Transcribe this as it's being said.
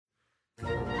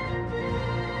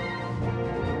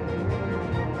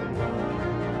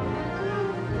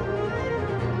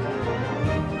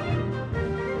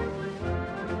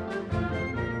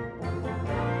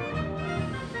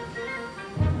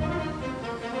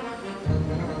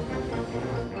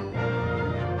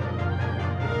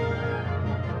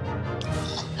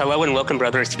Hello and welcome,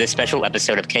 brothers, to this special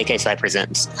episode of KKSI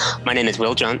Presents. My name is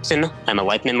Will Johnson. I'm a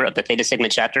life member of the Theta Sigma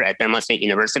chapter at Fairmont State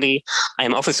University. I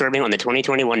am also serving on the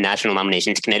 2021 National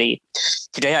Nominations Committee.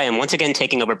 Today, I am once again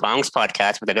taking over Bong's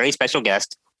podcast with a very special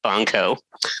guest, Bong Ko.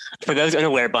 For those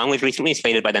unaware, Bong was recently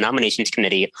slated by the Nominations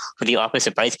Committee for the office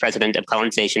of Vice President of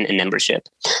Colonization and Membership.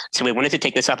 So we wanted to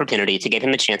take this opportunity to give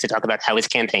him the chance to talk about how his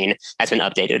campaign has been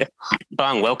updated.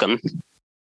 Bong, welcome.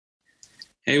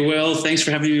 Hey, Will, thanks for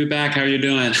having me back. How are you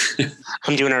doing?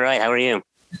 I'm doing all right. How are you?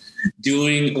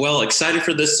 Doing well. Excited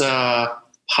for this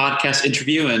podcast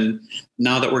interview. And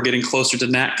now that we're getting closer to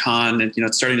NatCon, and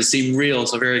it's starting to seem real.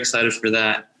 So very excited for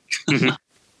that. Mm-hmm.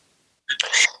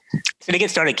 So to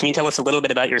get started, can you tell us a little bit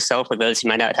about yourself for those who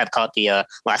might not have caught the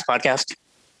last podcast?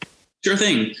 Sure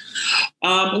thing.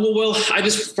 Well, I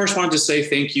just first wanted to say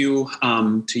thank you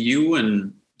to you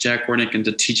and Jack Wernick and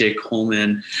to TJ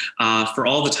Coleman for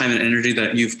all the time and energy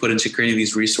that you've put into creating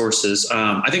these resources.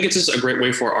 I think it's just a great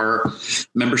way for our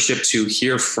membership to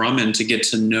hear from and to get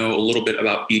to know a little bit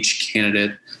about each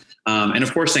candidate. And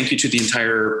of course, thank you to the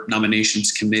entire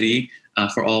nominations committee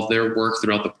for all of their work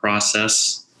throughout the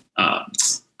process.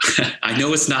 I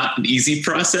know it's not an easy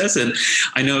process, and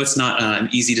I know it's not an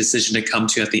easy decision to come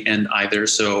to at the end either.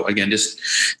 So again, just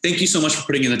thank you so much for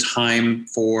putting in the time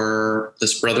for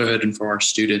this brotherhood and for our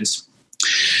students.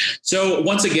 So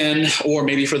once again, or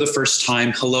maybe for the first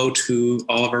time, hello to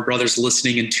all of our brothers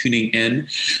listening and tuning in.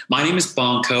 My name is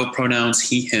Bong Ko, pronouns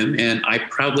he, him, and I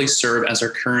proudly serve as our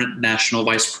current National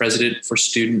Vice President for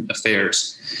Student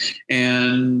Affairs.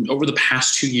 And over the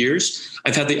past 2 years,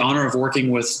 I've had the honor of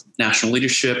working with national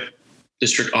leadership,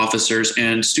 district officers,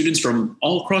 and students from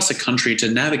all across the country to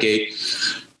navigate,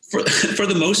 for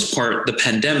the most part, the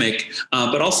pandemic,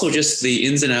 but also just the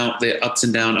ins and outs, the ups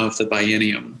and downs of the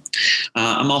biennium.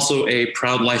 I'm also a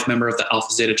proud life member of the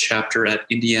Alpha Zeta chapter at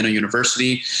Indiana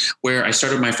University, where I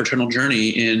started my fraternal journey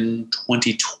in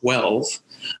 2012.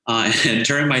 And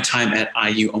during my time at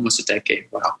IU, almost a decade,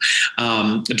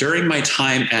 wow. During my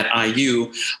time at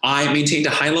IU, I maintained a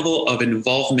high level of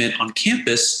involvement on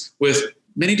campus with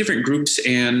many different groups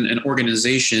and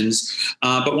organizations.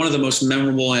 But one of the most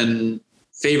memorable and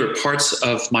favorite parts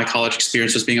of my college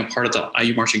experience was being a part of the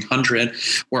IU Marching 100,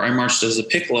 where I marched as a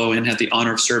piccolo and had the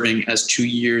honor of serving as 2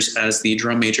 years as the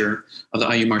drum major of the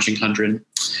IU Marching 100.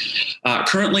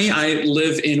 Currently, I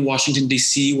live in Washington,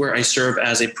 D.C., where I serve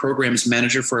as a programs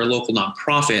manager for a local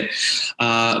nonprofit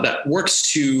that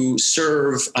works to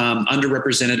serve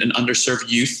underrepresented and underserved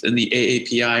youth in the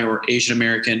AAPI, or Asian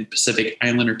American Pacific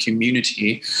Islander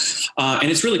community.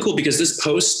 And it's really cool because this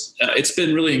post, it's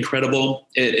been really incredible.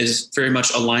 It is very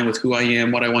much aligned with who I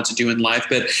am, what I want to do in life,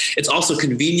 but it's also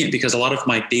convenient because a lot of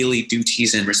my daily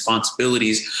duties and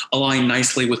responsibilities align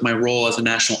nicely with my role as a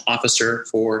national officer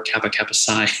for Kappa Kappa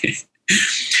Psi.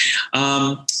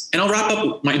 And I'll wrap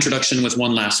up my introduction with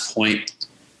one last point.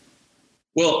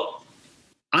 Well,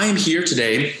 I am here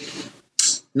today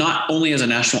not only as a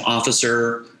national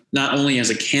officer, not only as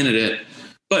a candidate,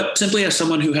 but simply as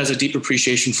someone who has a deep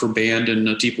appreciation for band and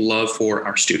a deep love for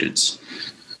our students.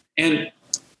 And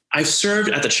I've served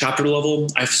at the chapter level,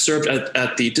 I've served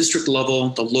at the district level,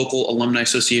 the local alumni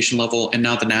association level, and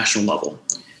now the national level.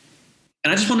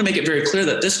 And I just want to make it very clear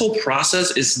that this whole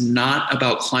process is not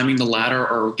about climbing the ladder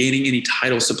or gaining any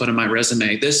titles to put in my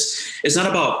resume. This is not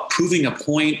about proving a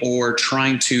point or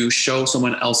trying to show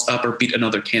someone else up or beat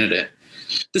another candidate.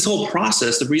 This whole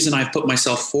process, the reason I've put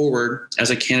myself forward as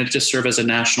a candidate to serve as a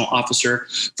national officer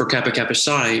for Kappa Kappa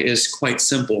Psi is quite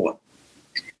simple.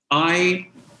 I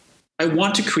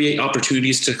want to create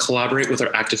opportunities to collaborate with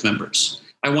our active members.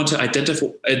 I want to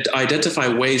identify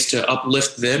ways to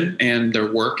uplift them and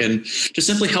their work and to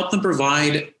simply help them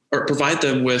provide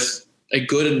them with a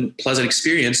good and pleasant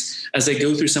experience as they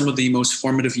go through some of the most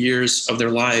formative years of their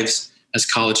lives as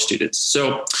college students.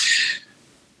 So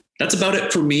that's about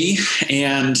it for me.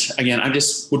 And again, I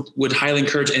just would highly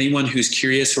encourage anyone who's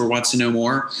curious or wants to know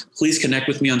more, please connect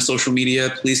with me on social media.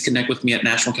 Please connect with me at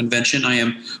National Convention. I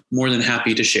am more than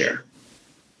happy to share.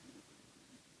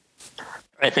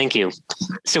 All right, thank you.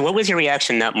 So what was your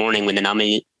reaction that morning when the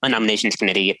nominations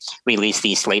committee released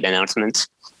these slate announcements?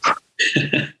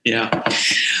 Yeah.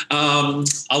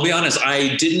 I'll be honest,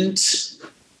 I didn't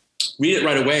read it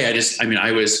right away.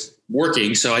 I was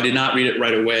working, so I did not read it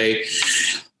right away.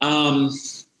 And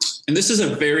this is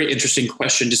a very interesting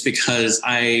question just because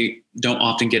I don't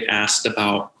often get asked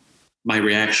about my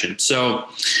reaction. So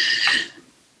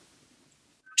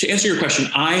to answer your question,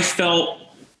 I felt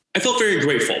very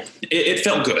grateful. It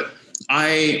felt good.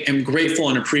 I am grateful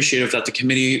and appreciative that the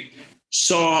committee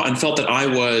saw and felt that I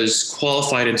was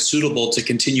qualified and suitable to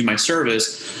continue my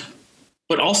service.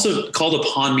 but also called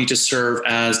upon me to serve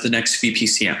as the next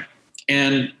VPCM.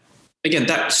 And again,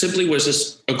 that simply was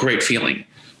just a great feeling.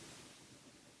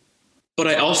 But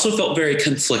I also felt very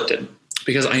conflicted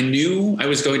because I knew I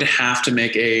was going to have to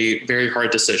make a very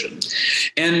hard decision.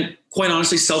 And quite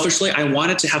honestly, selfishly, I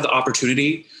wanted to have the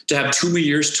opportunity to have 2 more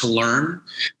years to learn,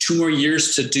 2 more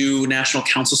years to do national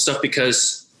council stuff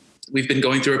because we've been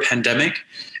going through a pandemic,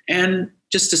 and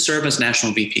just to serve as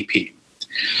national VPP.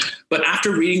 But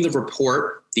after reading the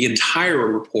report, the entire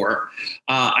report,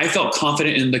 I felt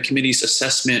confident in the committee's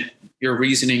assessment, your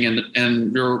reasoning,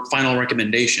 and your final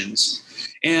recommendations.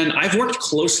 And I've worked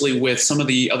closely with some of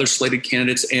the other slated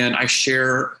candidates, and I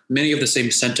share many of the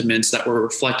same sentiments that were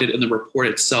reflected in the report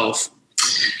itself.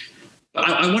 But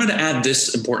I wanted to add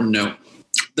this important note.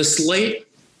 The slate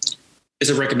is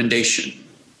a recommendation,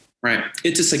 right?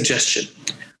 It's a suggestion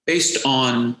based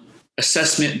on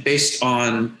assessment, based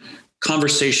on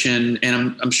conversation,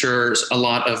 and I'm sure a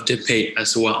lot of debate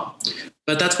as well.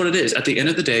 But that's what it is. At the end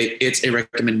of the day, it's a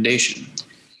recommendation.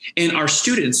 And our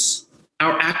students,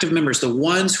 our active members, the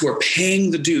ones who are paying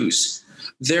the dues,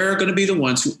 they're going to be the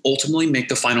ones who ultimately make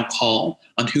the final call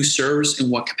on who serves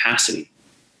in what capacity.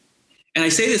 And I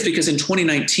say this because in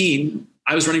 2019,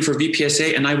 I was running for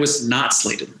VPSA and I was not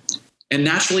slated. And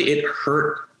naturally, it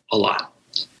hurt a lot.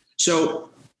 So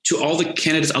to all the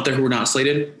candidates out there who are not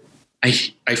slated,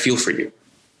 I feel for you.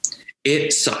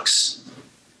 It sucks.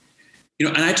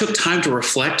 And I took time to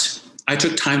reflect. I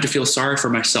took time to feel sorry for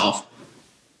myself.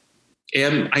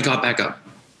 And I got back up.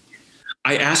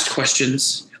 I asked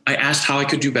questions. I asked how I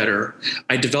could do better.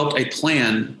 I developed a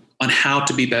plan on how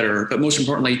to be better, but most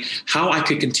importantly, how I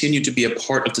could continue to be a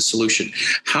part of the solution.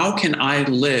 How can I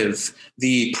live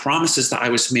the promises that I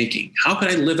was making? How can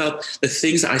I live out the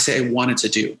things that I say I wanted to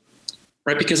do,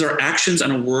 right? Because our actions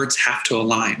and our words have to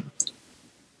align.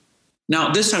 Now,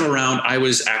 this time around, I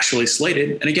was actually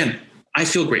slated. And again, I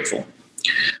feel grateful.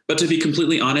 But to be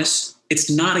completely honest, it's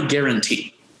not a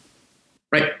guarantee.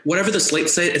 Right? Whatever the slate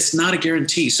says, it's not a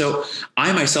guarantee. So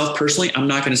I myself personally, I'm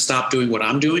not going to stop doing what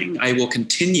I'm doing. I will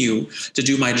continue to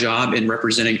do my job in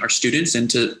representing our students and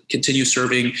to continue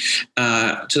serving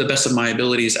to the best of my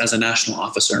abilities as a national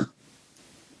officer.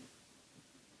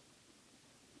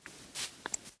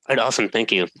 All right, awesome.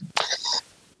 Thank you.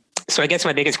 So I guess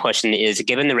my biggest question is,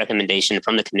 given the recommendation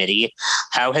from the committee,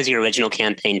 how has your original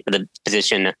campaign for the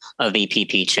position of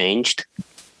VPP changed?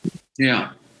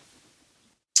 Yeah.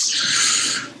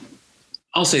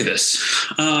 I'll say this.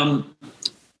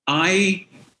 I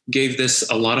gave this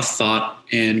a lot of thought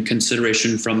and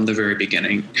consideration from the very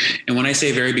beginning. And when I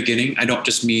say very beginning, I don't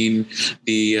just mean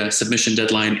the submission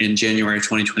deadline in January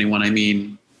 2021. I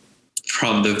mean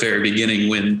from the very beginning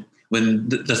when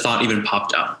the thought even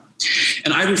popped out.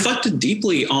 And I reflected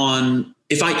deeply on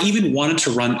if I even wanted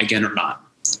to run again or not.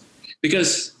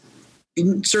 Because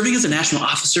serving as a national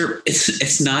officer,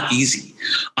 it's not easy.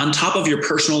 On top of your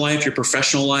personal life, your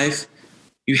professional life,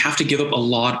 you have to give up a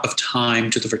lot of time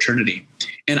to the fraternity.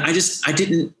 And I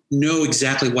didn't know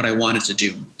exactly what I wanted to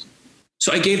do.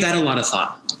 So I gave that a lot of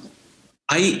thought.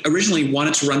 I originally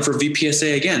wanted to run for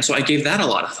VPSA again, so I gave that a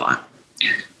lot of thought.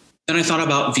 Then I thought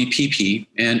about VPP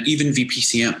and even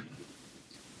VPCM.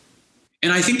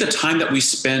 And I think the time that we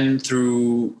spend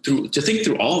to think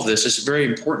through all of this is very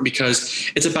important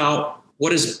because it's about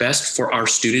what is best for our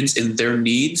students and their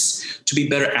needs to be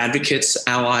better advocates,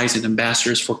 allies, and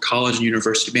ambassadors for college and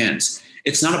university bands.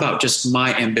 It's not about just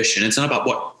my ambition. It's not about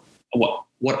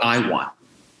what I want,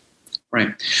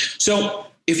 right? So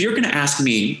if you're going to ask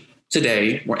me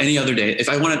today or any other day if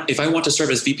I want to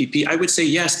serve as VPP, I would say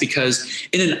yes, because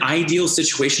in an ideal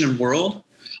situation and world,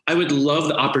 I would love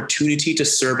the opportunity to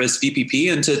serve as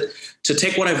VPP and to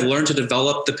take what I've learned to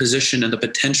develop the position and the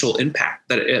potential impact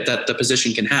that the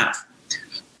position can have.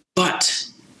 But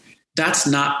that's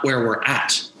not where we're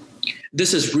at.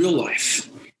 This is real life.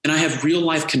 And I have real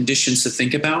life conditions to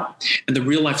think about and the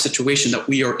real life situation that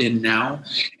we are in now.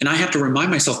 And I have to remind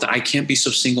myself that I can't be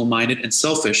so single-minded and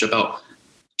selfish about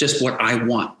just what I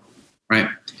want, right?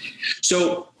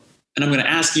 So, and I'm going to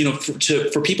ask,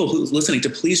 for people who are listening to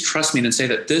please trust me and say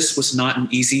that this was not an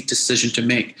easy decision to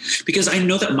make, because I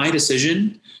know that my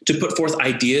decision to put forth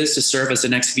ideas to serve as the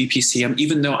next VPCM,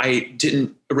 even though I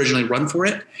didn't originally run for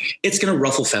it, it's going to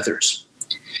ruffle feathers.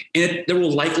 And there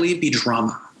will likely be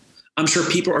drama. I'm sure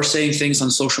people are saying things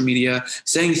on social media,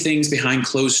 saying things behind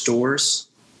closed doors.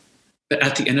 But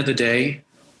at the end of the day,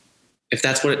 if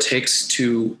that's what it takes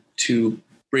to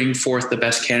bring forth the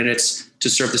best candidates to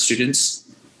serve the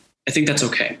students, I think that's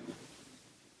okay.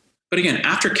 But again,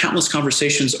 after countless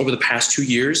conversations over the past 2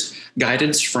 years,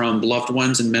 guidance from loved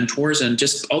ones and mentors, and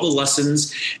just all the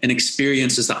lessons and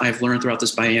experiences that I've learned throughout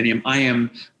this biennium, I am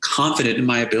confident in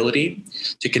my ability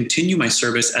to continue my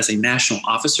service as a national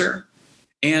officer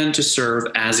and to serve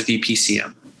as a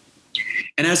VPCM.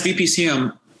 And as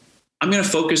VPCM, I'm going to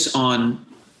focus on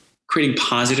creating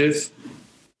positive,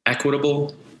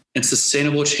 equitable, and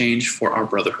sustainable change for our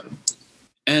brotherhood.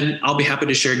 And I'll be happy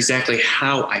to share exactly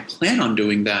how I plan on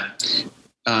doing that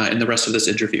in the rest of this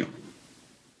interview.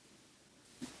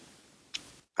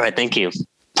 All right, thank you.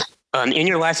 In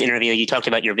your last interview, you talked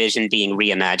about your vision being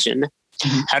reimagined.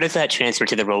 Mm-hmm. How does that transfer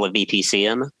to the role of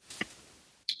VPCM?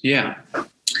 Yeah.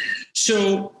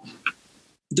 So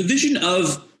the vision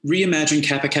of Reimagine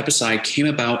Kappa Kappa Psi came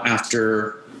about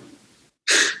after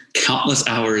countless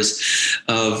hours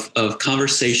of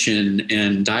conversation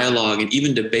and dialogue and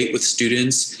even debate with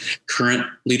students, current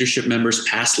leadership members,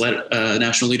 past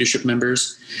national leadership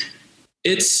members.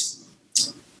 It's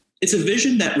a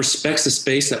vision that respects the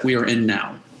space that we are in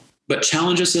now, but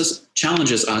challenges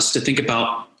us to think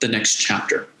about the next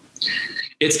chapter.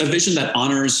 It's a vision that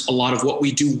honors a lot of what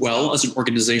we do well as an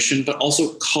organization, but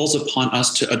also calls upon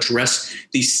us to address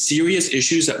these serious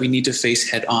issues that we need to face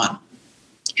head on.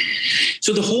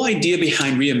 So the whole idea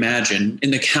behind Reimagine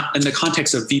in the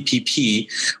context of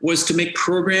VPP was to make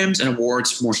programs and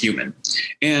awards more human.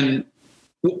 And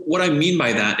what I mean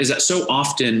by that is that so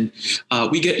often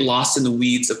we get lost in the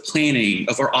weeds of planning,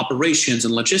 of our operations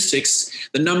and logistics,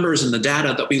 the numbers and the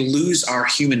data, that we lose our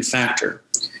human factor.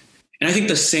 And I think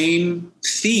the same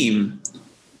theme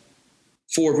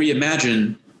for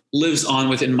Reimagine lives on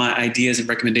within my ideas and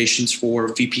recommendations for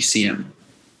VPCM.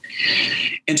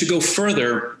 And to go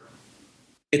further,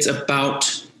 it's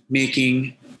about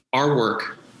making our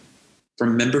work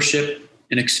from membership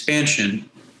and expansion,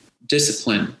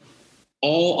 discipline,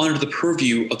 all under the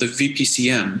purview of the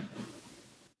VPCM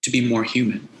to be more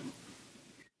human.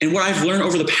 And what I've learned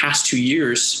over the past 2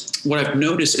 years, what I've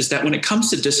noticed is that when it comes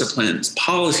to disciplines,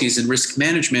 policies, and risk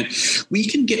management, we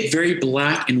can get very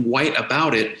black and white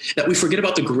about it, that we forget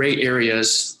about the gray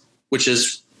areas, which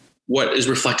is what is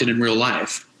reflected in real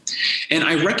life. And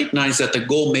I recognize that the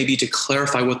goal may be to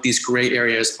clarify what these gray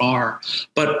areas are,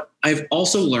 but I've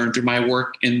also learned through my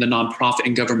work in the nonprofit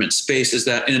and government space is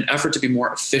that in an effort to be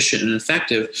more efficient and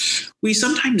effective, we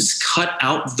sometimes cut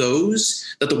out those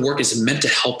that the work is meant to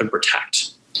help and protect.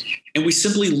 And we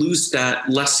simply lose that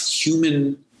less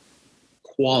human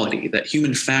quality, that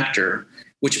human factor,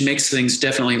 which makes things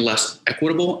definitely less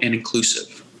equitable and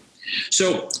inclusive.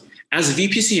 So as a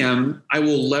VPCM, I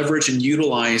will leverage and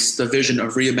utilize the vision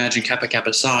of Reimagine Kappa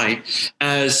Kappa Psi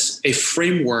as a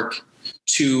framework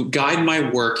to guide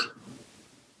my work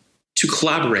to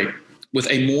collaborate with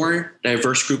a more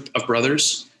diverse group of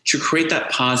brothers to create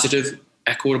that positive,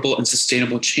 equitable, and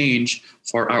sustainable change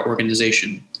for our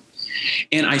organization.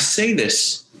 And I say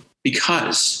this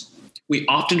because we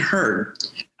often heard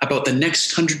about the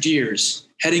next 100 years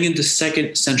heading into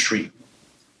second century.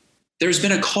 There's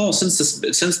been a call since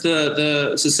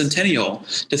the centennial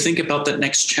to think about that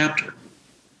next chapter.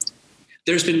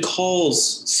 There's been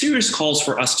serious calls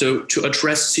for us to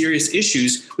address serious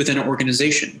issues within our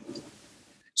organization.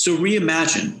 So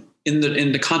Reimagine, in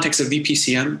the context of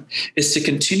VPCM, is to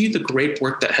continue the great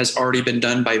work that has already been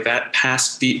done by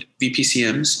past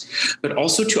VPCMs, but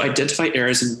also to identify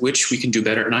areas in which we can do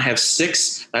better. And I have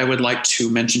 6 that I would like to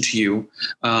mention to you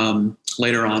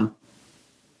later on.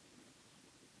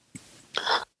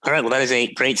 All right. Well, that is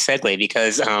a great segue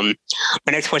because my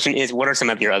next question is, what are some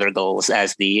of your other goals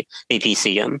as the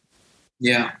VPCM?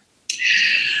 Yeah.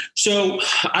 So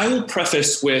I will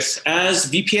preface with,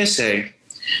 as VPSA,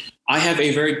 I have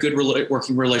a very good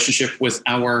working relationship with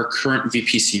our current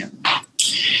VPCM.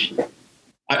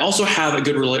 I also have a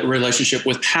good relationship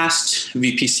with past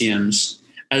VPCMs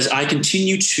as I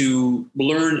continue to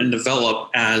learn and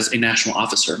develop as a national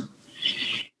officer.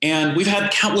 And we've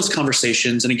had countless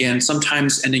conversations, and again,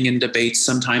 sometimes ending in debates,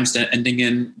 sometimes ending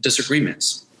in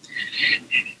disagreements.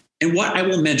 And what I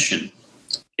will mention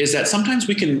is that sometimes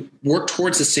we can work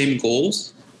towards the same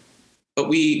goals, but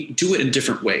we do it in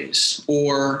different ways,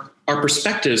 or our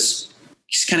perspectives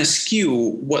kind of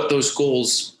skew what those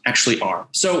goals actually are.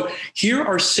 So here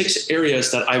are 6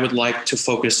 areas that I would like to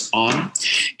focus on.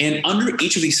 And under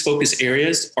each of these focus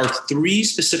areas are 3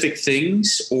 specific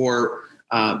things or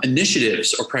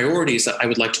initiatives or priorities that I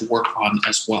would like to work on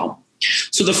as well.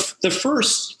 So the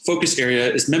first focus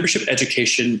area is membership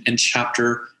education and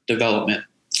chapter development.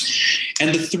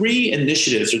 And the 3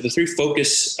 initiatives or the 3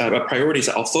 focus priorities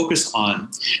that I'll focus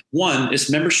on, one is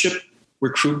membership,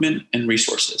 recruitment, and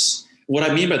resources. what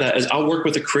I mean by that is I'll work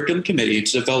with the curriculum committee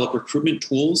to develop recruitment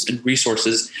tools and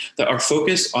resources that are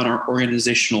focused on our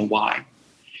organizational why.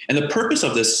 And the purpose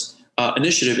of this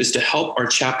initiative is to help our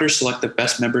chapters select the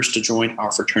best members to join our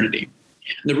fraternity.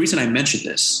 And the reason I mention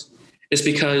this is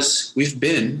because we've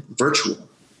been virtual.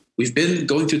 We've been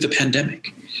going through the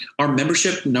pandemic. Our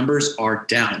membership numbers are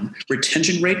down.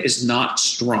 Retention rate is not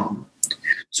strong.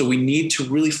 So we need to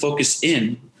really focus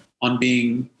in on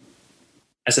being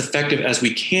as effective as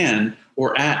we can,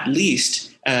 or at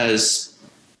least as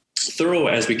thorough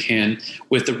as we can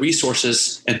with the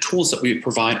resources and tools that we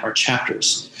provide our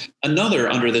chapters. Another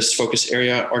under this focus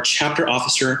area are chapter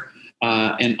officer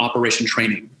and operation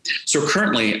training. So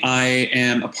currently I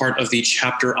am a part of the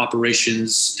chapter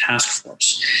operations task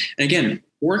force. And again,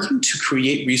 working to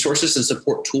create resources and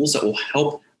support tools that will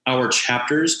help our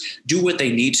chapters do what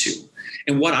they need to.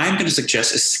 And what I'm going to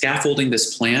suggest is scaffolding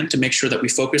this plan to make sure that we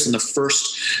focus on the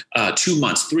first 2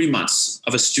 months, 3 months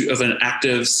of an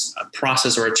active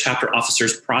process or a chapter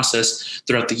officer's process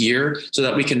throughout the year, so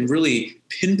that we can really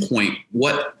pinpoint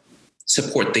what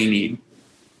support they need.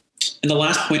 And the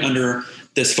last point under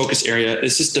this focus area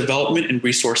is this development and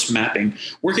resource mapping,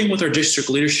 working with our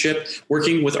district leadership,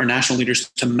 working with our national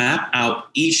leaders to map out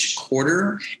each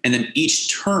quarter and then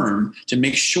each term to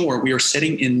make sure we are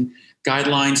setting in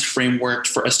guidelines, framework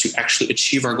for us to actually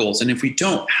achieve our goals. And if we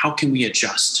don't, how can we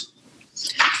adjust?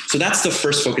 So that's the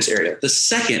first focus area. The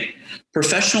second,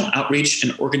 professional outreach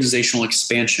and organizational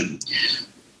expansion.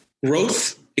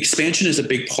 Growth, expansion is a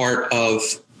big part of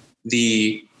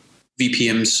the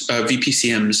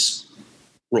VPCM's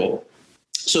role.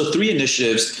 So 3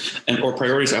 initiatives or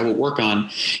priorities I will work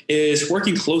on is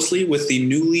working closely with the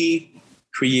newly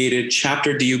created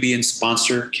chapter DUB and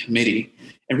sponsor committee,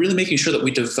 and really making sure that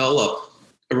we develop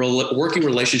a working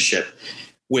relationship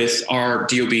with our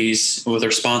DOBs, with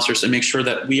our sponsors, and make sure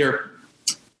that we are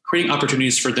creating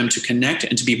opportunities for them to connect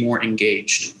and to be more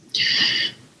engaged.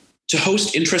 To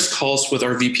host interest calls with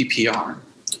our VPPR.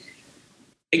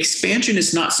 Expansion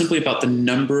is not simply about the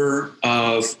number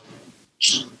of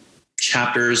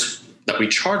chapters that we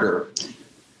charter.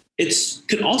 It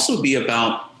could also be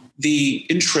about the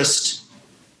interest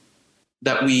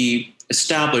that we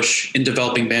establish in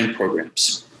developing band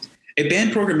programs. A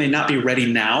band program may not be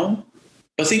ready now,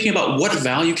 but thinking about what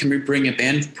value can we bring a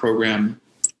band program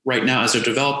right now as they're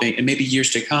developing, and maybe years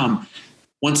to come,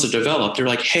 once they're developed, they're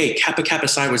like, hey, Kappa Kappa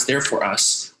Psi was there for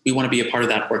us. We want to be a part of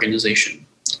that organization.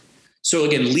 So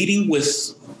again, leading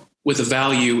with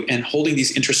value and holding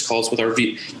these interest calls with our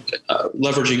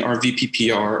leveraging our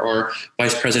VPPR, our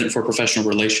Vice President for Professional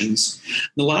Relations.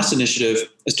 And the last initiative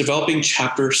is developing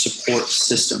chapter support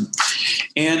system.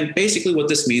 And basically what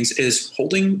this means is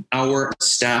holding our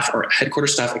staff, our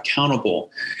headquarters staff,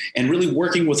 accountable and really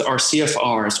working with our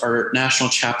CFRs, our National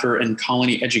Chapter and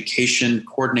Colony Education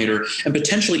Coordinator, and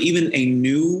potentially even a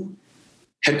new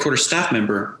headquarters staff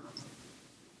member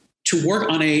to work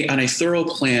on a thorough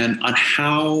plan on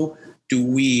how do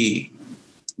we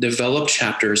develop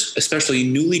chapters, especially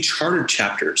newly chartered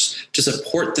chapters, to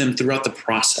support them throughout the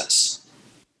process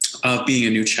of being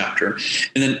a new chapter.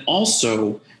 And then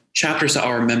also chapters that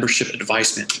are membership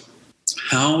advisement.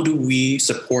 How do we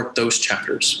support those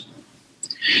chapters?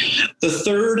 The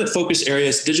third focus area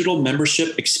is digital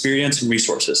membership experience and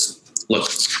resources. Look,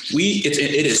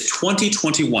 it is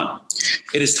 2021.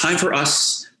 It is time for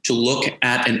us to look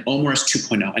at an OMRS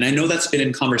 2.0. And I know that's been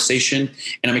in conversation,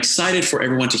 and I'm excited for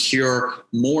everyone to hear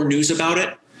more news about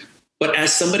it. But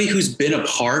as somebody who's been a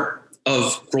part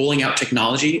of rolling out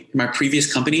technology in my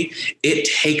previous company, it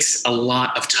takes a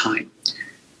lot of time.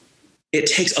 It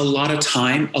takes a lot of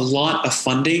time, a lot of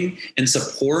funding and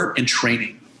support and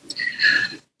training.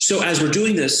 So as we're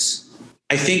doing this,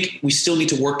 I think we still need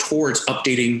to work towards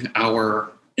updating our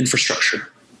infrastructure,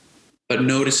 but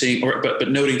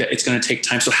noting that it's going to take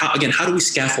time. So how do we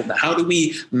scaffold that? How do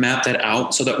we map that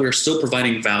out so that we're still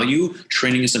providing value,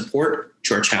 training, and support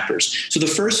to our chapters? So the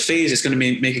first phase is going to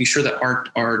be making sure that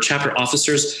our chapter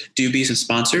officers, DOBs, and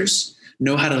sponsors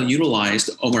know how to utilize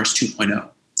the OMRS 2.0.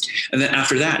 And then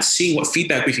after that, seeing what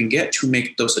feedback we can get to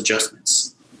make those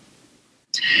adjustments.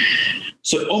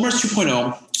 So OMRS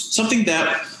 2.0, something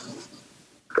that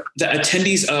the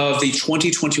attendees of the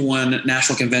 2021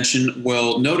 National Convention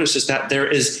will notice is that there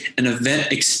is an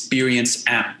event experience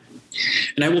app.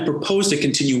 And I will propose the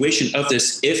continuation of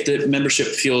this if the membership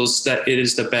feels that it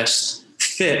is the best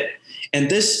fit. And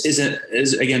this is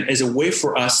a way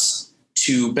for us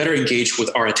to better engage with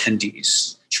our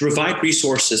attendees, to provide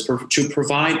resources, to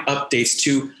provide updates,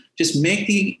 to just make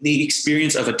the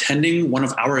experience of attending one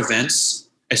of our events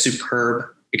a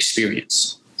superb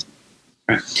experience.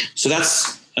 All right. So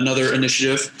that's another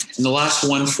initiative. And the last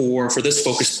one for this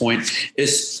focus point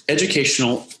is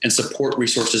educational and support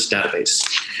resources database.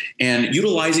 And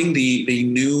utilizing the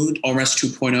new RMS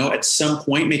 2.0 at some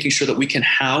point, making sure that we can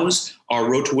house our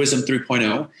Road to Wisdom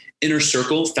 3.0, Inner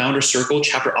Circle, Founder Circle,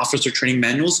 Chapter Officer Training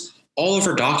Manuals, all of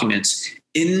our documents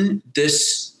in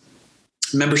this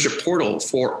membership portal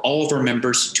for all of our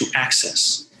members to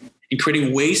access, and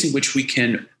creating ways in which we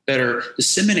can better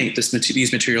disseminate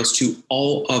these materials to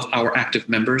all of our active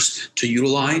members to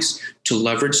utilize, to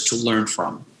leverage, to learn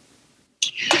from.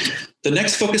 The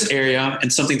next focus area,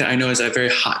 and something that I know is a very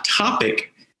hot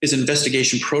topic, is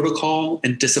investigation protocol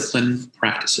and discipline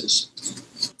practices.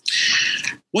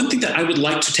 One thing that I would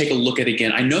like to take a look at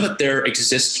again, I know that there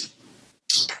exists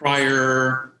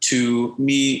prior to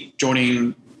me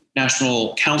joining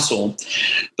National Council,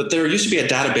 but there used to be a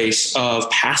database of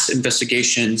past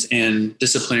investigations and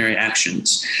disciplinary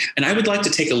actions. And I would like to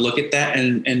take a look at that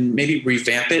and maybe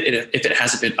revamp it if it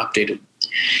hasn't been updated.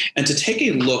 And to take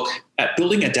a look at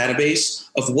building a database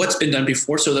of what's been done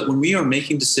before, so that when we are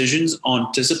making decisions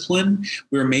on discipline,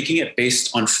 we're making it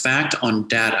based on fact, on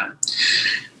data.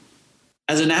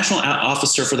 As a national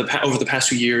officer over the past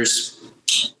few years,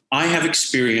 I have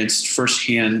experienced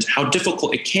firsthand how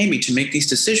difficult it can be to make these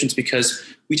decisions because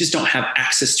we just don't have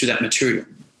access to that material.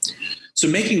 So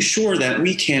making sure that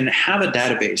we can have a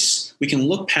database, we can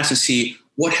look past and see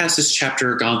what has this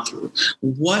chapter gone through?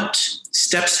 What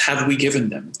steps have we given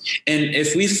them? And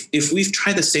if we've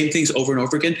tried the same things over and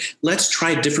over again, let's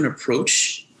try a different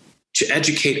approach to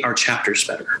educate our chapters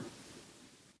better.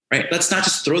 Right? Let's not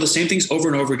just throw the same things over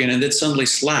and over again and then suddenly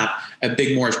slap a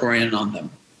big moratorium on them.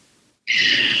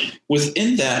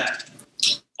 Within that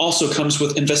also comes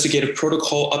with investigative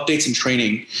protocol updates and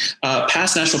training.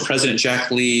 Past National President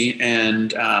Jack Lee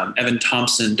and Evan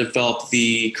Thompson developed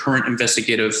the current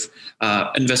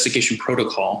investigation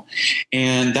protocol.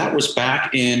 And that was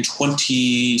back in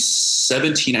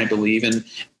 2017, I believe. And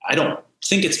I don't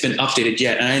think it's been updated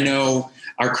yet. And I know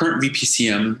our current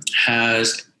VPCM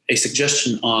has a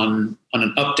suggestion on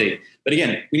an update. But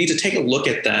again, we need to take a look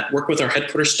at that, work with our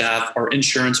headquarters staff, our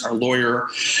insurance, our lawyer,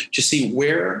 to see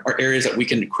where are areas that we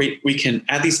can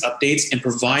add these updates and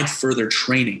provide further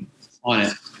training on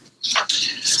it.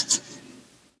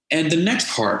 And the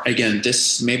next part, again,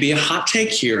 this may be a hot take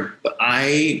here, but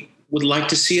I would like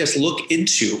to see us look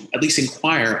into, at least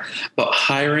inquire about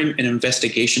hiring an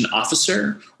investigation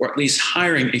officer, or at least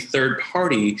hiring a third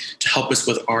party to help us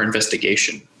with our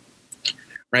investigation.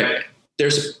 Right?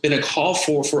 There's been a call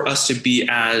for us to be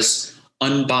as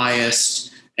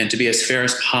unbiased and to be as fair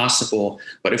as possible.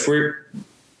 But if we're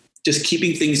just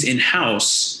keeping things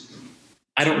in-house,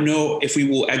 I don't know if we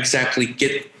will exactly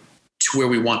get to where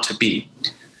we want to be.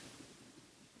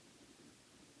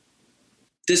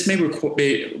 This may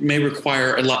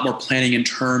require a lot more planning in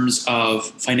terms of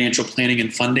financial planning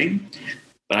and funding.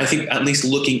 But I think at least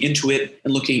looking into it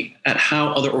and looking at how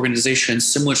other organizations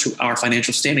similar to our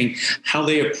financial standing, how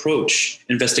they approach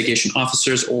investigation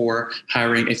officers or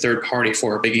hiring a third party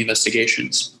for big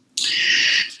investigations.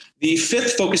 The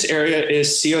fifth focus area is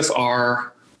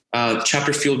CFR,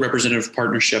 Chapter Field Representative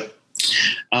Partnership.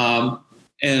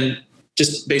 And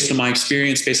just based on my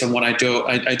experience, based on what I do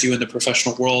in the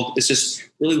professional world, is just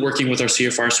really working with our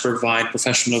CFRs to provide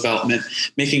professional development,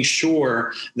 making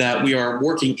sure that we are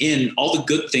working in all the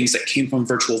good things that came from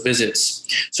virtual visits.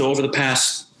 So over the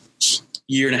past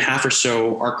year and a half or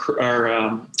so,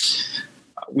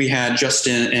 we had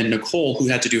Justin and Nicole who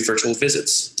had to do virtual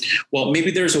visits. Well,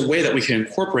 maybe there's a way that we can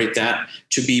incorporate that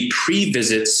to be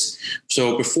pre-visits.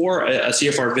 So before a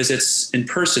CFR visits in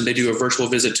person, they do a virtual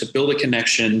visit to build a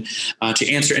connection,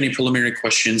 to answer any preliminary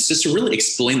questions, just to really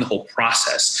explain the whole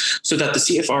process so that the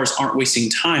CFRs aren't wasting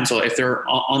time. So if they're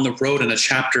on the road and a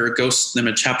chapter ghosts them,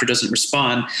 a chapter doesn't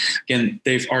respond, again,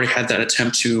 they've already had that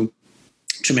attempt to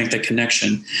make that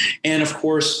connection. And of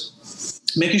course,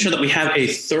 making sure that we have a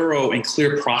thorough and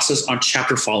clear process on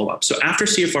chapter follow-up. So after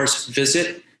CFRs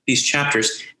visit these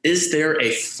chapters, is there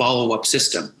a follow-up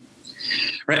system?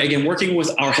 Right. Again, working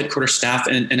with our headquarters staff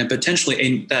and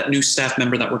potentially that new staff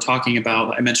member that we're talking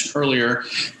about, I mentioned earlier,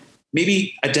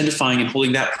 maybe identifying and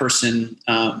holding that person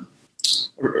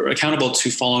accountable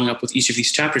to following up with each of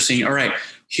these chapters, saying, all right,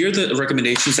 here are the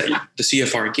recommendations that the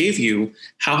CFR gave you.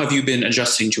 How have you been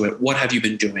adjusting to it? What have you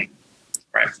been doing?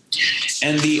 Right.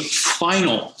 And the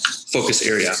final focus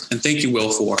area, and thank you,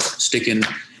 Will, for sticking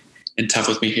in tough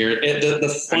with me here. You're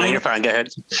fine. Go ahead.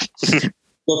 The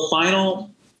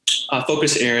final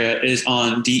focus area is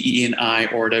on DE&I,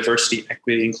 or diversity,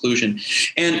 equity, inclusion.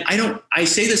 And I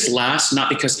say this last, not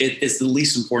because it is the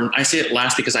least important. I say it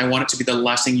last because I want it to be the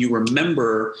last thing you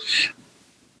remember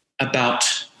about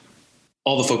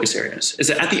all the focus areas, is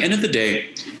that at the end of the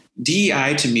day,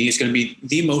 DEI to me is going to be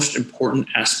the most important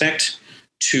aspect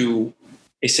to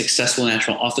a successful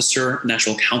national officer,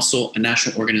 national council, and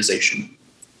national organization.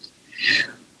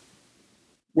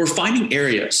 We're finding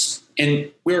areas, and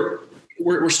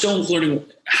we're still learning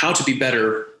how to be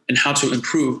better and how to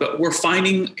improve, but we're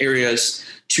finding areas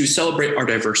to celebrate our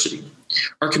diversity.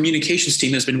 Our communications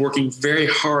team has been working very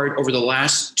hard over the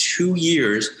last 2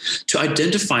 years to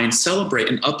identify and celebrate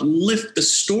and uplift the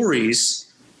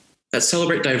stories that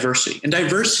celebrate diversity. And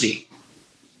diversity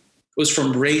goes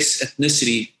from race,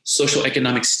 ethnicity, social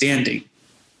economic standing,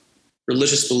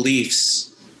 religious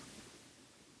beliefs,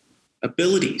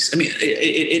 abilities. I mean,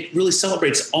 it really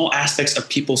celebrates all aspects of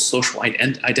people's social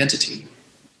identity.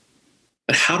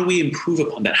 But how do we improve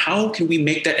upon that? How can we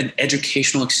make that an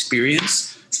educational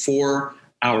experience for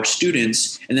our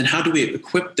students? And then how do we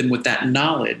equip them with that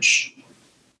knowledge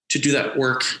to do that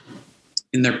work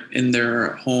in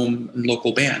their home and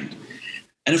local band?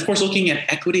 And of course, looking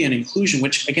at equity and inclusion,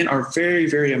 which again are very,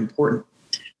 very important.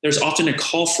 There's often a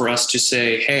call for us to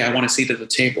say, hey, I want a seat at the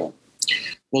table.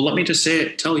 Well, let me just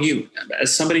tell you,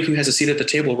 as somebody who has a seat at the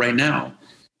table right now,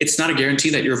 it's not a guarantee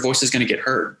that your voice is going to get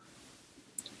heard.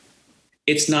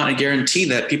 It's not a guarantee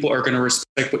that people are going to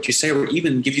respect what you say or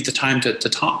even give you the time to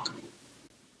talk.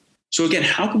 So again,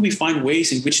 how can we find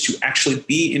ways in which to actually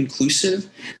be inclusive,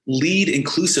 lead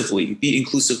inclusively, be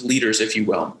inclusive leaders, if you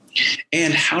will?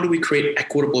 And how do we create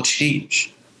equitable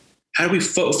change? How do we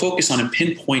focus on and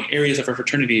pinpoint areas of our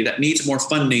fraternity that needs more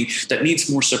funding, that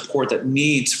needs more support, that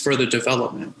needs further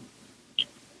development?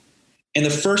 And the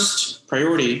first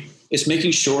priority is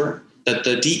making sure that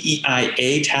the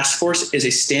DEIA task force is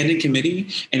a standing committee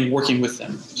and working with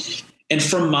them. And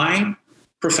from my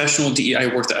professional DEI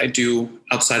work that I do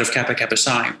outside of Kappa Kappa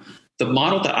Psi, the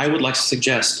model that I would like to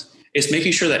suggest is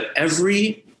making sure that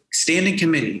every standing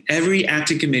committee, every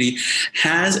acting committee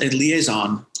has a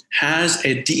liaison, has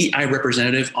a DEI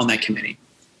representative on that committee.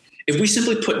 If we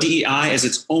simply put DEI as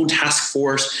its own task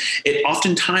force, it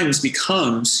oftentimes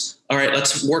becomes, all right,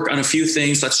 let's work on a few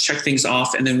things, let's check things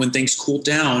off, and then when things cool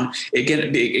down,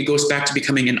 it goes back to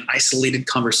becoming an isolated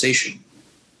conversation.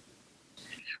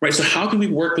 Right, so how can we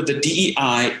work with the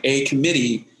DEIA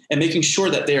committee and making sure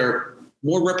that they're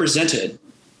more represented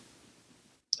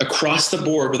across the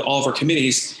board with all of our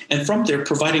committees, and from there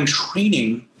providing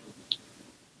training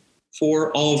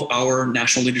for all of our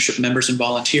national leadership members and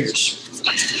volunteers.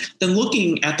 Then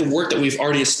looking at the work that we've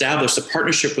already established, a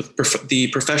partnership with the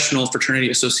Professional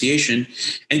Fraternity Association,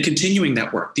 and continuing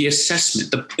that work, the assessment,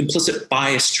 the implicit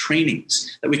bias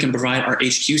trainings that we can provide our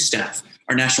HQ staff,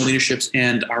 our national leaderships,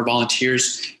 and our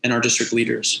volunteers and our district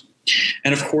leaders.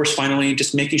 And of course, finally,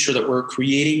 just making sure that we're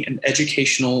creating an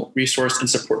educational resource and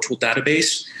support tool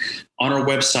database on our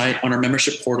website, on our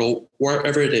membership portal,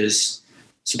 wherever it is,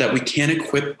 so that we can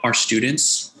equip our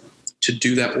students to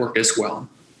do that work as well.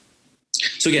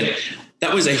 So again,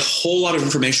 that was a whole lot of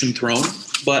information thrown,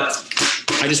 but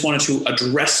I just wanted to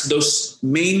address those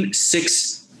main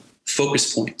 6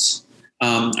 focus points.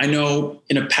 I know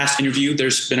in a past interview,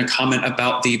 there's been a comment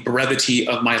about the brevity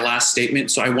of my last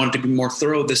statement. So I wanted to be more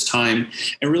thorough this time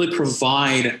and really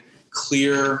provide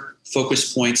clear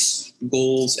focus points,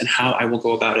 goals, and how I will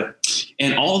go about it.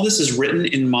 And all of this is written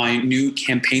in my new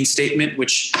campaign statement,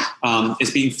 which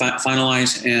is being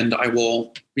finalized, and I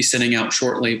will be sending out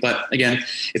shortly. But again,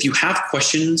 if you have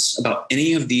questions about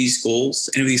any of these goals,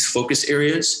 any of these focus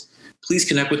areas, please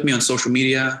connect with me on social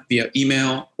media, via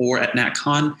email, or at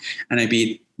NatCon, and I'd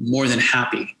be more than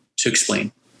happy to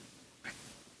explain.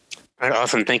 All right,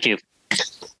 awesome. Thank you.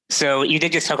 So you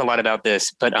did just talk a lot about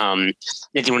this, but I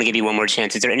did want to give you one more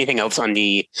chance. Is there anything else on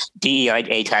the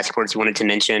DEIA task force you wanted to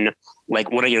mention?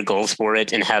 Like, what are your goals for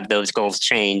it, and have those goals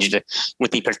changed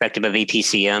with the perspective of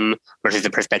EPCM versus the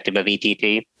perspective of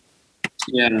EPP?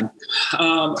 Yeah.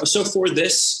 So for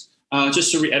this,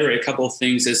 just to reiterate a couple of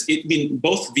things, is it being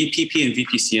both VPP and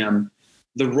VPCM,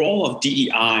 the role of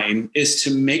DEI is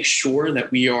to make sure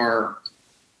that we are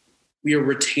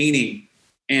retaining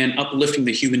and uplifting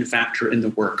the human factor in the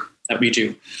work that we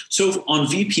do. So on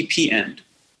VPP end,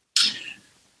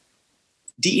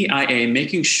 DEIA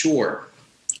making sure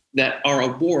that our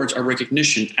awards, our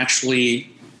recognition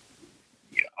actually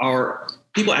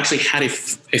people actually had a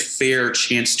fair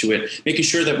chance to it, making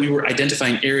sure that we were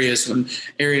identifying areas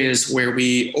where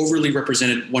we overly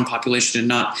represented one population and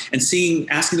not, and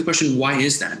asking the question, why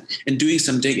is that? And doing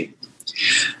some digging.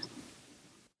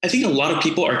 I think a lot of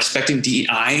people are expecting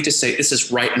DEI to say this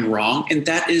is right and wrong, and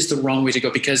that is the wrong way to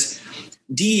go, because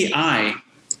DEI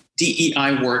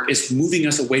work is moving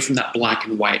us away from that black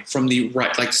and white, from the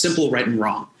right, like simple right and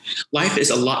wrong. Life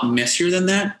is a lot messier than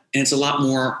that, and it's a lot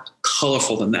more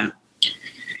colorful than that.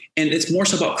 And it's more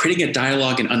so about creating a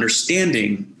dialogue and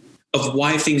understanding of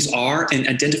why things are and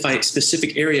identify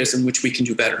specific areas in which we can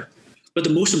do better. But the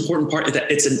most important part is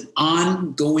that it's an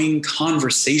ongoing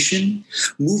conversation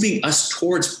moving us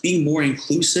towards being more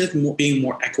inclusive, being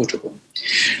more equitable.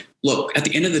 Look, at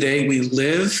the end of the day, we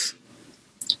live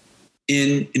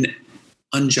in an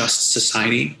unjust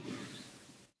society.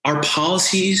 Our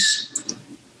policies,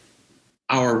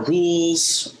 our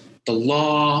rules, the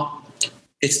law,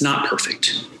 it's not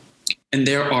perfect. And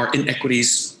there are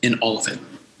inequities in all of it.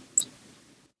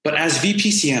 But as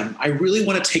VPCM, I really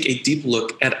want to take a deep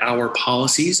look at our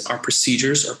policies, our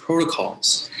procedures, our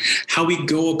protocols, how we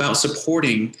go about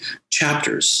supporting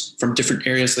chapters from different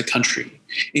areas of the country,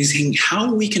 is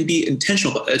how we can be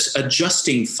intentional about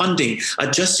adjusting funding,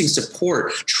 adjusting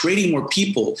support, training more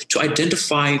people to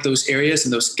identify those areas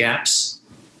and those gaps.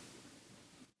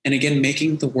 And again,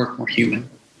 making the work more human.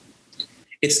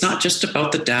 It's not just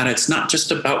about the data. It's not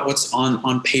just about what's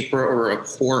on paper or a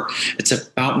report. It's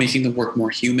about making the work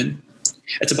more human.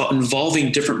 It's about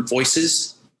involving different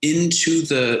voices into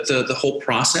the whole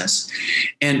process.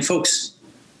 And folks,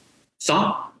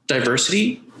 thought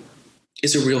diversity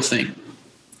is a real thing.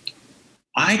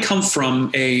 I come from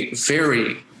a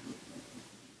very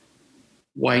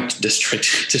white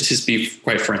district, to just be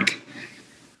quite frank.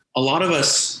 A lot of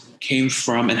us came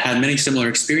from and had many similar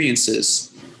experiences,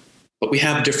 but we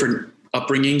have different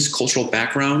upbringings, cultural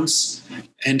backgrounds,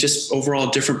 and just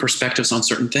overall different perspectives on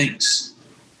certain things.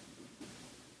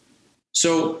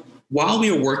 So while we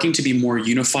are working to be more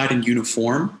unified and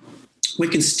uniform, we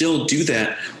can still do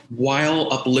that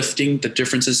while uplifting the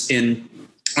differences in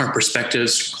our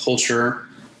perspectives, culture,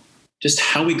 just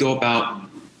how we go about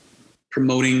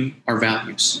promoting our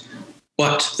values.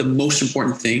 But the most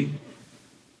important thing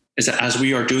is that as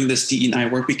we are doing this DE&I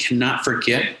work, we cannot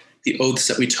forget the oaths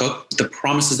that we took, the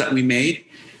promises that we made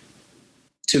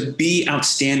to be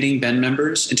outstanding Bend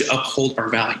members and to uphold our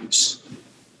values.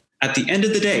 At the end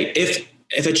of the day, if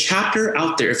a chapter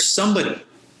out there, if somebody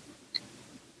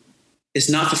is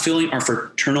not fulfilling our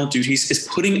fraternal duties, is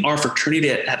putting our fraternity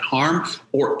at harm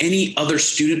or any other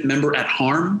student member at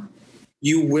harm,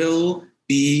 you will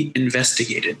be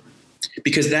investigated.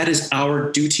 Because that is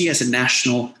our duty as a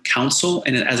national council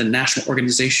and as a national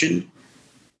organization,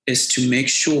 is to make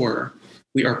sure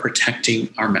we are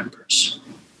protecting our members.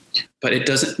 But it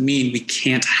doesn't mean we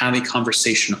can't have a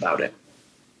conversation about it,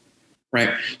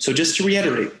 right? So just to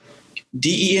reiterate,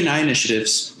 DE&I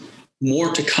initiatives,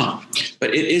 more to come,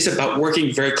 but it is about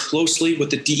working very closely with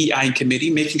the DEI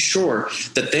committee, making sure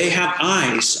that they have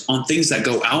eyes on things that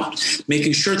go out,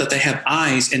 making sure that they have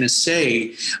eyes and a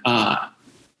say,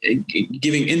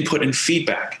 giving input and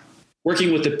feedback.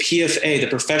 Working with the PFA, the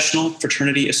Professional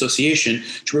Fraternity Association,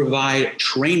 to provide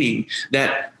training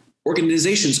that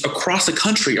organizations across the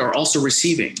country are also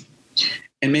receiving,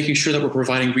 and making sure that we're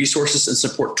providing resources and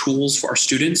support tools for our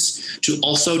students to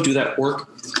also do that work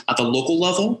at the local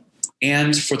level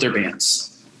and for their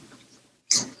bands.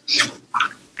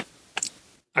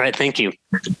 All right, thank you.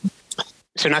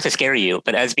 So not to scare you,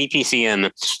 but as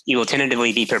VPCM, you will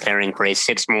tentatively be preparing for a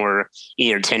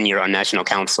 6-more-year tenure on National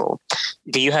Council.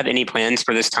 Do you have any plans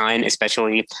for this time,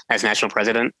 especially as National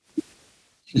President?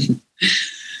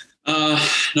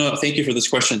 No, thank you for this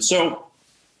question. So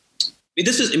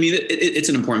it's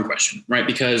an important question, right?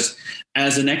 Because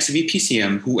as the next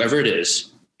VPCM, whoever it is,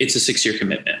 it's a 6-year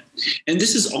commitment. And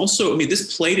this is also,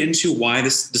 this played into why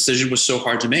this decision was so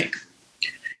hard to make.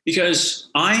 Because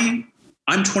I'm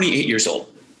 28 years old.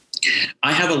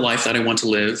 I have a life that I want to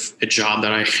live, a job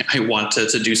that I want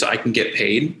to do so I can get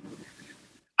paid.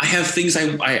 I have things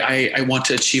I want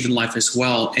to achieve in life as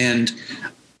well. And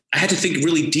I had to think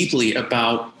really deeply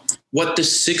about what the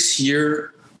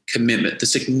 6-year commitment, the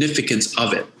significance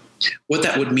of it, what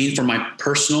that would mean for my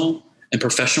personal and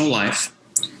professional life,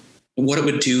 and what it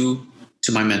would do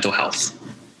to my mental health,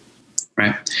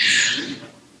 right?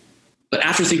 But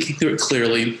after thinking through it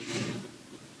clearly,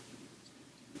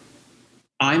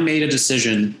 I made a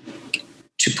decision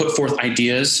to put forth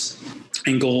ideas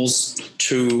and goals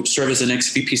to serve as the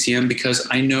next VPCM because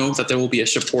I know that there will be a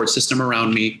support system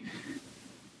around me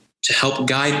to help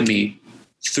guide me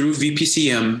through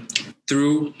VPCM,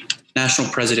 through national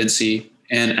presidency,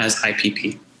 and as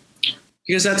IPP.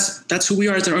 Because that's who we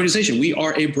are as an organization. We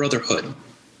are a brotherhood.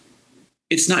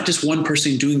 It's not just one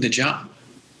person doing the job,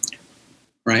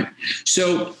 right?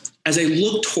 So as I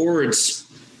look towards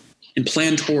and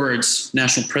plan towards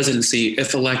national presidency,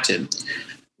 if elected,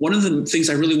 one of the things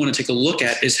I really want to take a look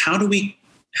at is how do we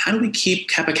keep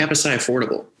Kappa Kappa Psi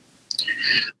affordable?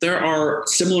 There are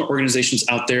similar organizations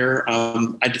out there.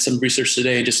 I did some research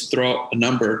today, just throw out a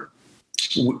number.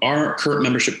 our current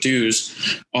membership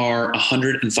dues are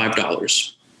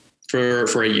 $105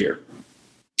 for a year.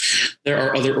 There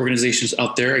are other organizations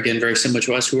out there, again, very similar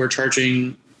to us, who are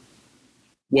charging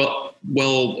well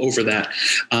over that.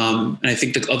 And I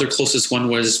think the other closest one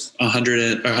was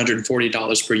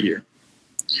 $140 per year.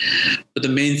 But the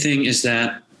main thing is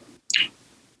that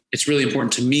it's really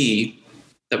important to me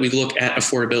that we look at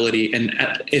affordability. And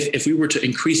if we were to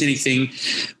increase anything,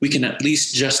 we can at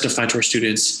least justify to our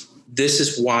students, this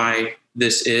is why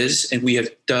this is, and we have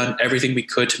done everything we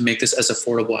could to make this as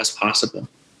affordable as possible.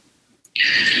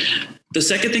 The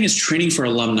second thing is training for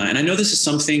alumni. And I know this is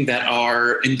something that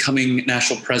our incoming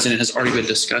national president has already been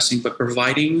discussing, but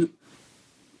providing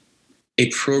a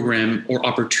program or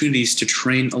opportunities to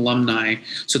train alumni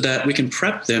so that we can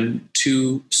prep them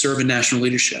to serve in national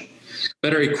leadership,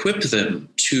 better equip them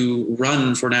to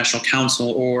run for national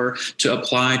council or to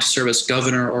apply to serve as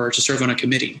governor or to serve on a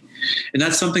committee. And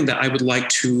that's something that I would like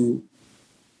to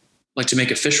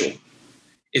make official.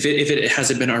 If it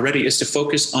hasn't been already, is to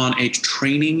focus on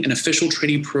an official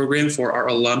training program for our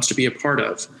alums to be a part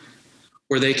of,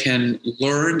 where they can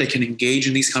learn, they can engage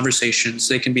in these conversations,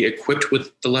 they can be equipped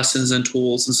with the lessons and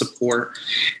tools and support,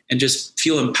 and just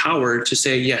feel empowered to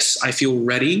say, yes, I feel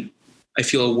ready, I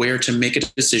feel aware to make a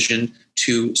decision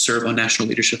to serve on national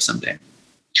leadership someday.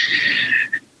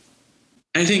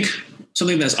 I think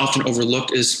something that's often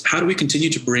overlooked is, how do we continue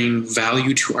to bring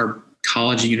value to our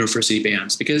college and university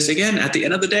bands? Because again, at the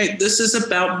end of the day, this is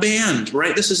about band,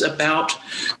 right? This is about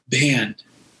band.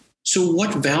 So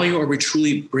what value are we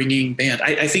truly bringing band?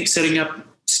 I think setting up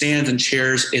stands and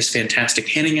chairs is fantastic.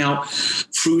 Handing out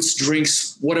fruits,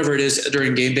 drinks, whatever it is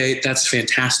during game day, that's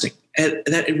fantastic. And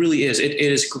that it really is. It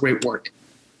is great work.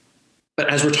 But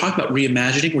as we're talking about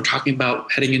reimagining, we're talking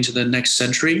about heading into the next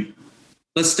century.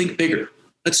 Let's think bigger.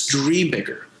 Let's dream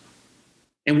bigger.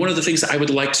 And one of the things that I would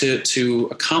like to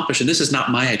accomplish, and this is not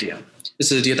my idea,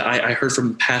 this is an idea that I heard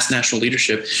from past national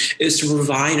leadership, is to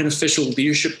provide an official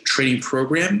leadership training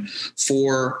program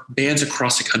for bands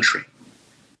across the country.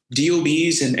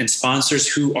 DOBs and sponsors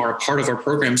who are a part of our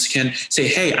programs can say,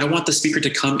 hey, I want the speaker to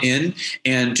come in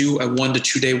and do a 1 to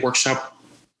 2 day workshop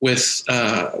with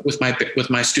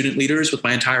my student leaders, with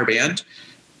my entire band.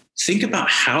 Think about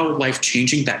how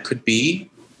life-changing that could be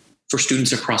for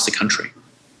students across the country.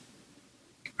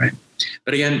 Right.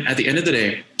 But again, at the end of the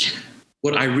day,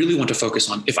 what I really want to focus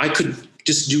on, if I could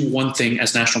just do one thing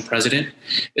as national president,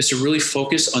 is to really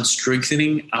focus on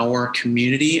strengthening our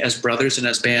community as brothers and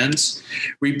as bands,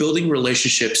 rebuilding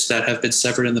relationships that have been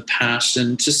severed in the past,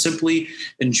 and just simply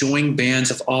enjoying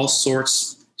bands of all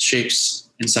sorts, shapes,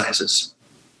 and sizes.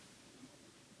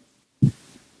 All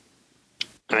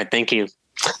right, thank you.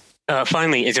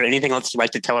 Finally, is there anything else you'd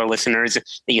like to tell our listeners that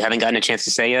you haven't gotten a chance to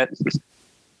say yet?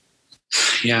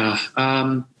 Yeah.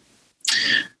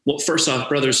 Well, first off,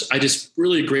 brothers, I just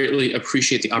really greatly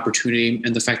appreciate the opportunity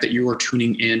and the fact that you are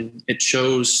tuning in. It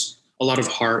shows a lot of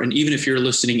heart. And even if you're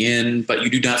listening in, but you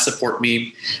do not support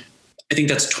me, I think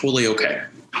that's totally okay.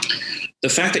 The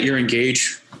fact that you're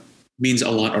engaged means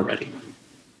a lot already.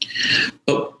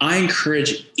 But I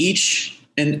encourage each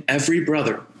and every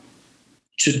brother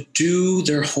to do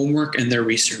their homework and their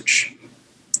research.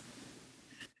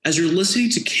 As you're listening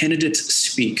to candidates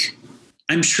speak,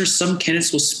 I'm sure some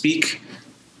candidates will speak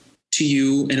to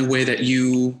you in a way that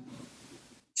you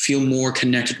feel more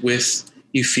connected with,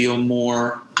 you feel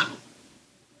more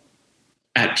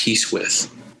at peace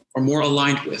with, or more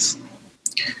aligned with.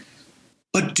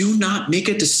 But do not make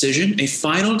a decision, a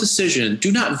final decision.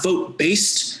 Do not vote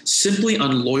based simply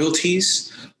on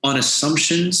loyalties, on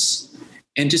assumptions,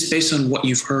 and just based on what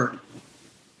you've heard.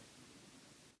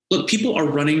 Look, people are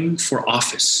running for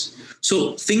office,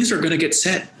 so things are going to get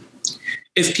said.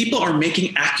 If people are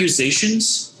making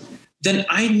accusations, then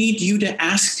I need you to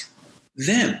ask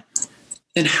them,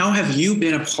 then how have you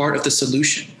been a part of the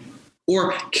solution?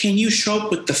 Or can you show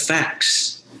up with the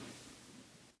facts?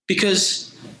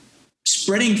 Because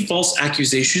spreading false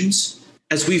accusations,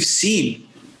 as we've seen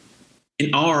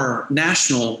in our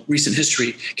national recent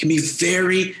history, can be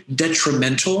very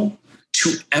detrimental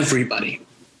to everybody.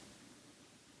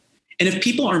 And if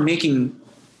people are making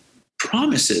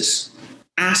promises,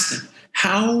 ask them,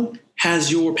 how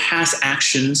has your past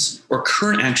actions or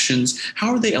current actions, how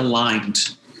are they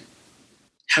aligned?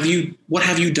 What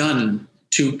have you done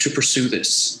to pursue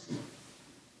this?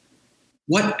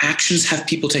 What actions have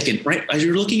people taken, right? As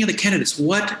you're looking at the candidates,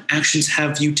 what actions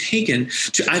have you taken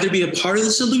to either be a part of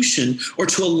the solution or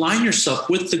to align yourself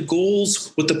with the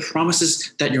goals, with the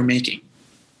promises that you're making?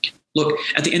 Look,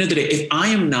 at the end of the day, if I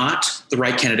am not the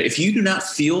right candidate, if you do not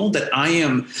feel that I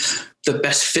am the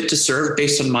best fit to serve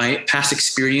based on my past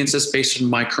experiences, based on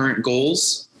my current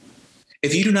goals,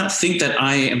 if you do not think that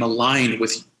I am aligned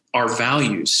with our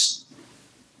values,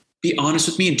 be honest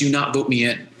with me and do not vote me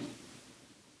in.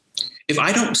 If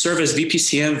I don't serve as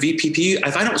VPCM, VPP,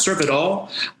 if I don't serve at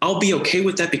all, I'll be okay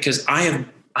with that because I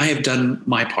have done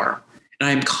my part. And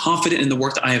I am confident in the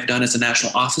work that I have done as a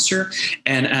national officer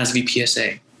and as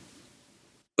VPSA.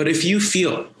 But if you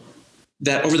feel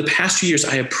that over the past 2 years,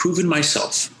 I have proven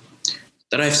myself,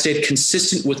 that I've stayed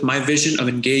consistent with my vision of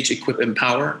engage, equip,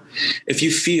 empower, if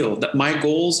you feel that my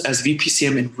goals as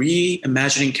VPCM in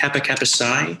reimagining Kappa Kappa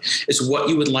Psi is what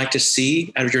you would like to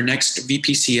see out of your next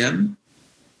VPCM,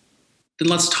 then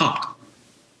let's talk.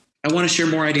 I want to share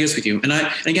more ideas with you. And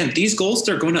again, these goals,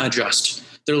 they're going to adjust.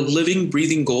 They're living,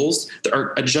 breathing goals that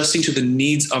are adjusting to the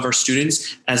needs of our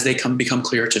students as they become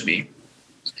clear to me.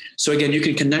 So again, you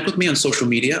can connect with me on social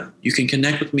media. You can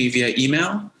connect with me via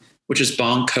email, which is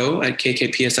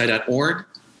bongco@kkpsi.org,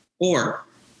 or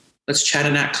let's chat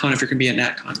at NatCon if you're going to be at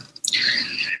NatCon.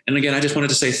 And again, I just wanted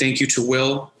to say thank you to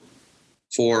Will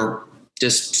for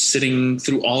just sitting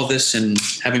through all of this and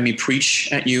having me preach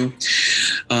at you.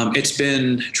 It's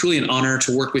been truly an honor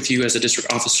to work with you as a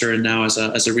district officer and now as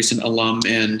a recent alum.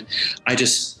 And I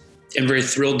just am very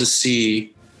thrilled to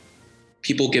see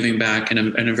people giving back in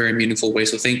a very meaningful way.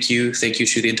 So thank you. Thank you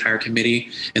to the entire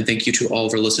committee. And thank you to all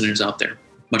of our listeners out there.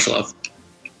 Much love.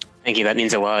 Thank you. That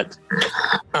means a lot.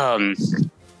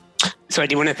 So I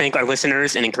do want to thank our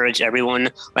listeners and encourage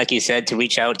everyone, like you said, to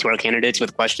reach out to our candidates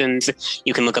with questions.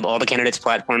 You can look up all the candidates'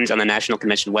 platforms on the National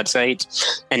Convention website.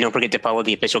 And don't forget to follow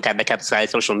the official Kappa Kappa Psi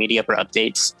social media for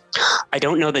updates. I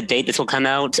don't know the date this will come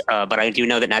out, but I do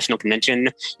know that National Convention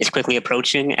is quickly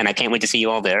approaching, and I can't wait to see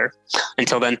you all there.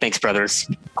 Until then, thanks, brothers.